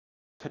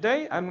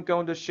Today, I'm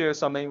going to share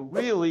something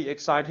really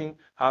exciting,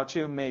 how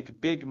to make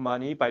big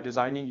money by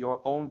designing your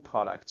own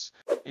products.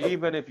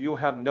 Even if you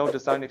have no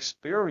design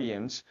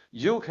experience,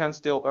 you can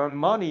still earn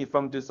money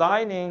from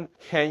designing.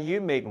 Can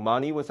you make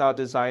money without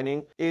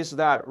designing? Is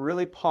that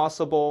really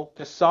possible?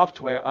 The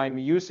software I'm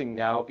using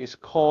now is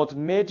called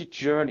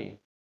MidJourney.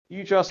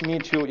 You just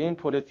need to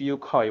input a few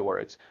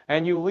keywords,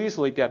 and you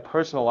easily get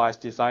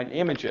personalized design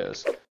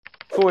images.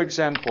 For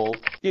example,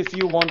 if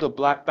you want a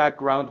black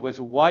background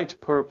with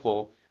white,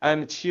 purple,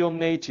 and teal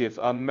Native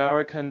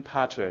American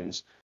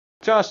patterns,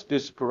 just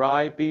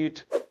describe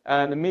it,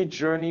 and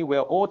MidJourney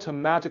will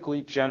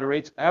automatically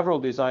generate several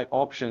design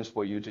options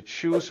for you to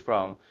choose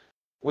from.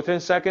 Within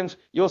seconds,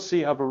 you'll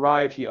see a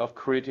variety of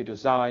creative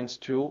designs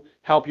to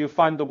help you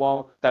find the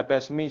one that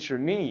best meets your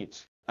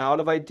needs. Out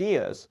of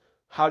ideas,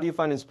 how do you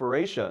find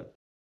inspiration?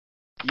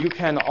 You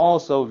can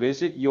also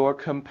visit your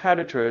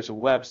competitor's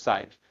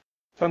website.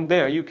 From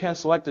there, you can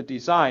select a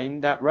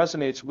design that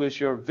resonates with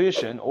your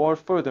vision or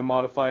further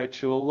modify it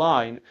to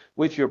align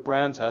with your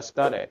brand's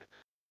aesthetic.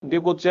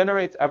 It will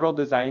generate several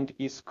design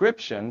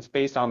descriptions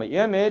based on the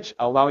image,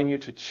 allowing you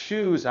to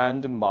choose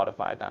and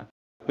modify them.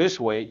 This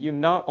way, you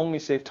not only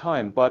save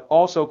time, but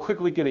also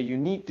quickly get a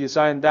unique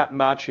design that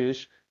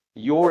matches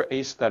your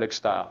aesthetic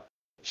style.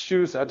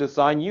 Choose a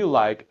design you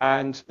like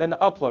and then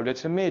upload it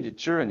to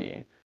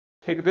MidJourney.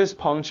 Take this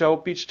poncho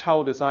beach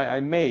towel design I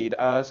made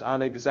as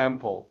an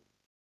example.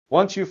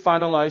 Once you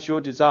finalize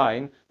your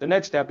design, the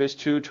next step is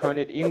to turn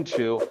it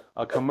into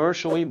a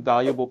commercially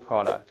valuable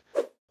product.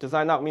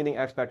 Design not meeting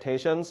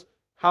expectations?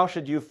 How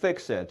should you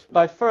fix it?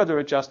 By further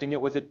adjusting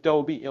it with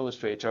Adobe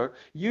Illustrator,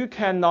 you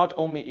can not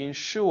only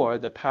ensure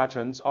the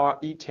patterns are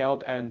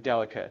detailed and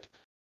delicate,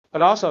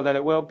 but also that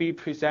it will be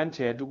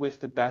presented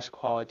with the best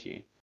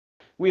quality.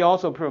 We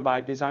also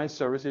provide design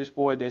services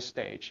for this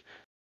stage.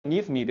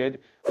 If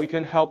needed, we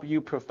can help you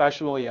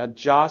professionally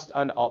adjust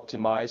and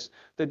optimize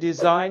the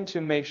design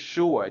to make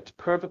sure it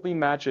perfectly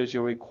matches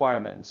your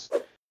requirements.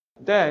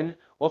 Then,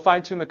 we'll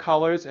fine-tune the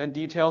colors and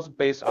details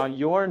based on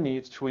your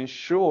needs to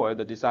ensure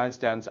the design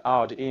stands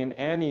out in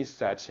any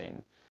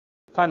setting.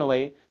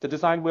 Finally, the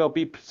design will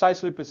be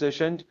precisely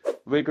positioned,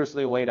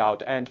 rigorously laid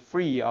out, and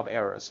free of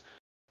errors.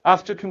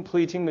 After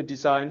completing the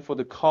design for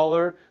the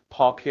collar,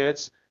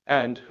 pockets,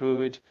 and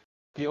hood,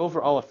 the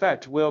overall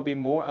effect will be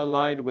more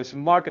aligned with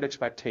market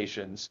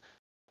expectations.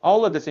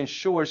 All of this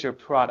ensures your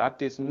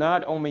product is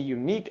not only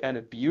unique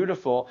and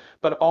beautiful,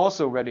 but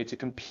also ready to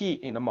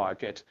compete in the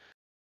market.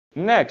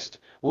 Next,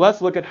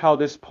 let's look at how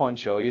this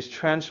poncho is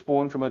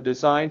transformed from a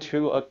design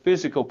to a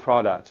physical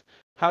product.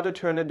 How to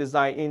turn a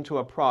design into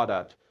a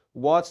product?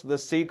 What's the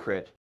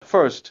secret?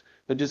 First,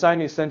 the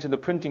design is sent to the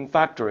printing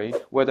factory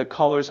where the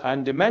colors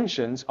and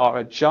dimensions are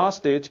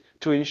adjusted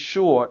to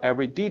ensure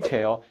every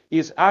detail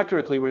is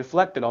accurately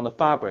reflected on the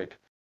fabric.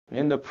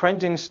 In the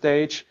printing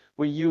stage,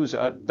 we use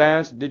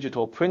advanced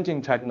digital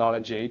printing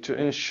technology to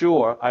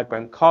ensure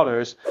vibrant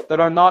colors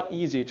that are not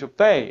easy to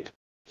fade.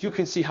 You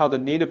can see how the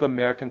Native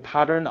American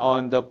pattern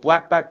on the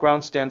black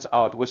background stands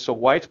out with the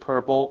white,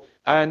 purple,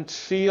 and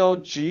teal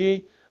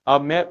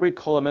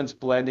geometric elements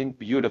blending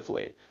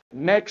beautifully.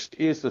 Next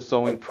is the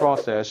sewing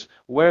process,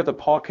 where the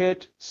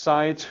pocket,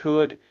 sides,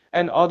 hood,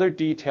 and other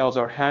details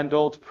are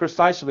handled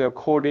precisely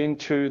according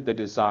to the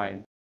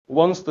design.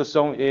 Once the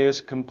sewing is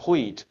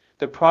complete,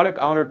 the product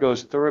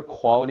undergoes thorough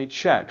quality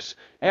checks.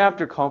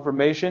 After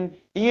confirmation,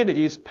 it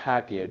is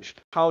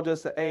packaged. How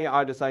does the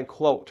AI design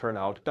cloak turn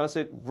out? Does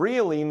it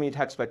really meet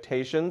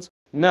expectations?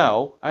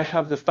 Now, I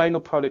have the final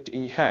product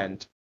in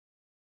hand.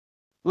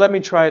 Let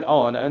me try it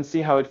on and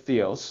see how it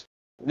feels.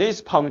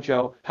 This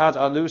poncho has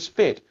a loose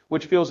fit,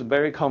 which feels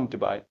very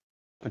comfortable.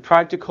 The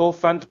practical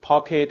front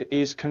pocket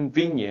is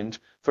convenient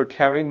for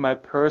carrying my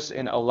purse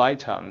and all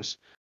items.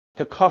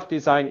 The cuff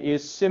design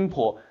is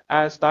simple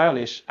and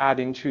stylish,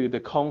 adding to the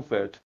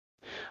comfort.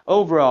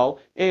 Overall,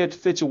 it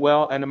fits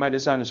well and my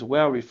design is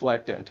well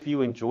reflected. If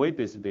you enjoyed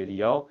this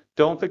video,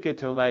 don't forget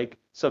to like,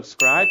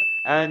 subscribe,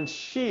 and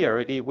share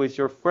it with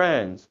your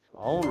friends.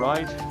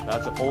 Alright,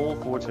 that's all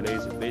for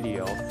today's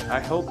video. I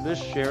hope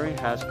this sharing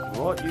has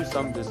brought you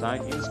some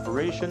design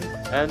inspiration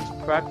and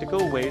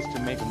practical ways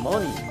to make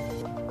money.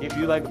 If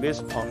you like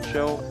this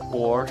poncho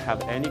or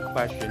have any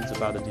questions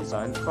about the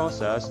design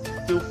process,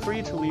 feel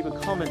free to leave a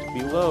comment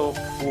below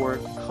or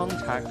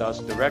contact us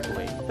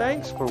directly.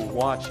 Thanks for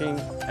watching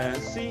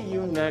and see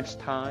you next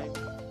time.